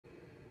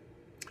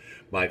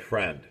My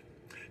friend,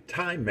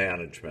 time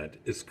management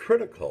is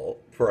critical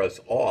for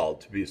us all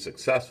to be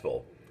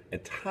successful,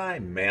 and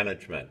time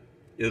management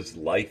is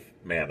life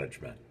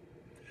management.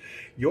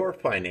 Your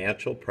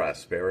financial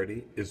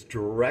prosperity is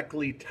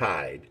directly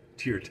tied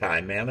to your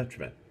time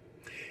management.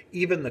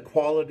 Even the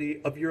quality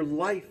of your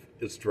life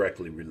is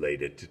directly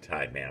related to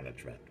time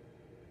management.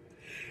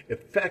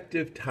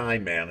 Effective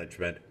time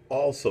management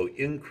also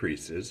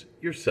increases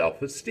your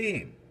self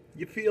esteem.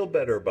 You feel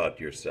better about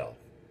yourself.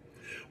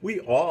 We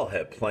all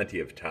have plenty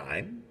of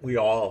time. We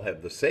all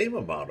have the same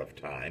amount of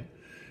time.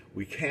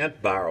 We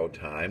can't borrow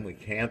time. We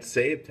can't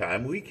save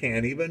time. We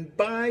can't even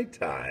buy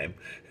time.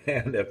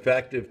 And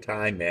effective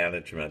time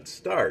management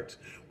starts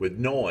with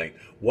knowing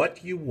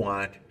what you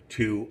want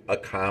to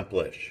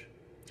accomplish.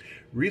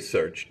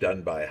 Research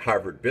done by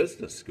Harvard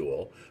Business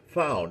School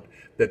found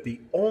that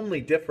the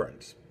only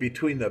difference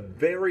between the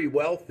very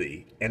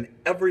wealthy and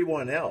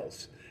everyone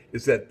else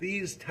is that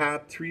these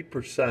top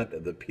 3%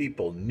 of the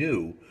people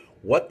knew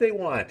what they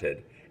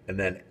wanted and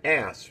then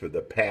asked for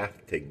the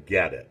path to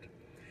get it.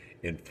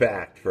 In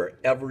fact, for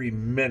every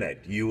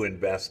minute you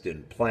invest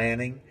in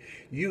planning,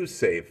 you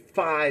save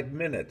 5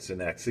 minutes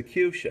in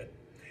execution.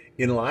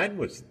 In line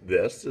with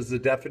this is the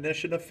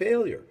definition of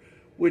failure,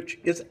 which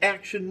is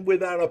action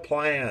without a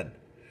plan.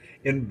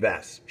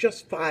 Invest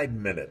just 5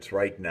 minutes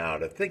right now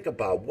to think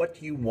about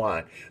what you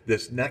want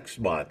this next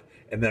month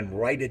and then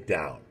write it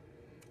down.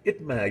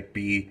 It might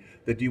be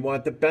that you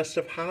want the best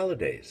of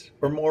holidays,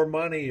 or more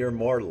money, or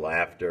more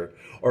laughter,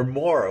 or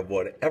more of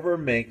whatever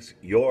makes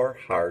your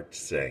heart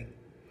sing.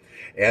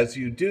 As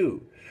you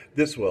do,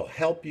 this will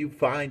help you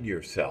find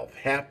yourself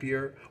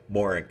happier,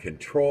 more in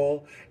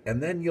control,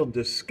 and then you'll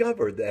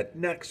discover that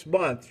next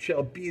month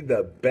shall be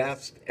the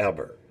best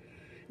ever.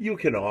 You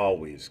can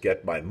always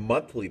get my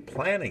monthly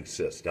planning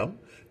system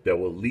that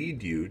will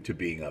lead you to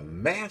being a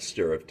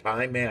master of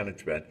time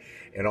management,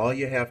 and all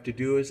you have to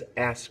do is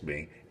ask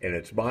me, and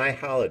it's my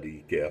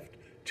holiday gift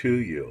to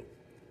you.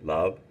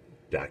 Love,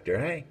 Dr.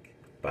 Hank.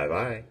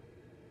 Bye-bye.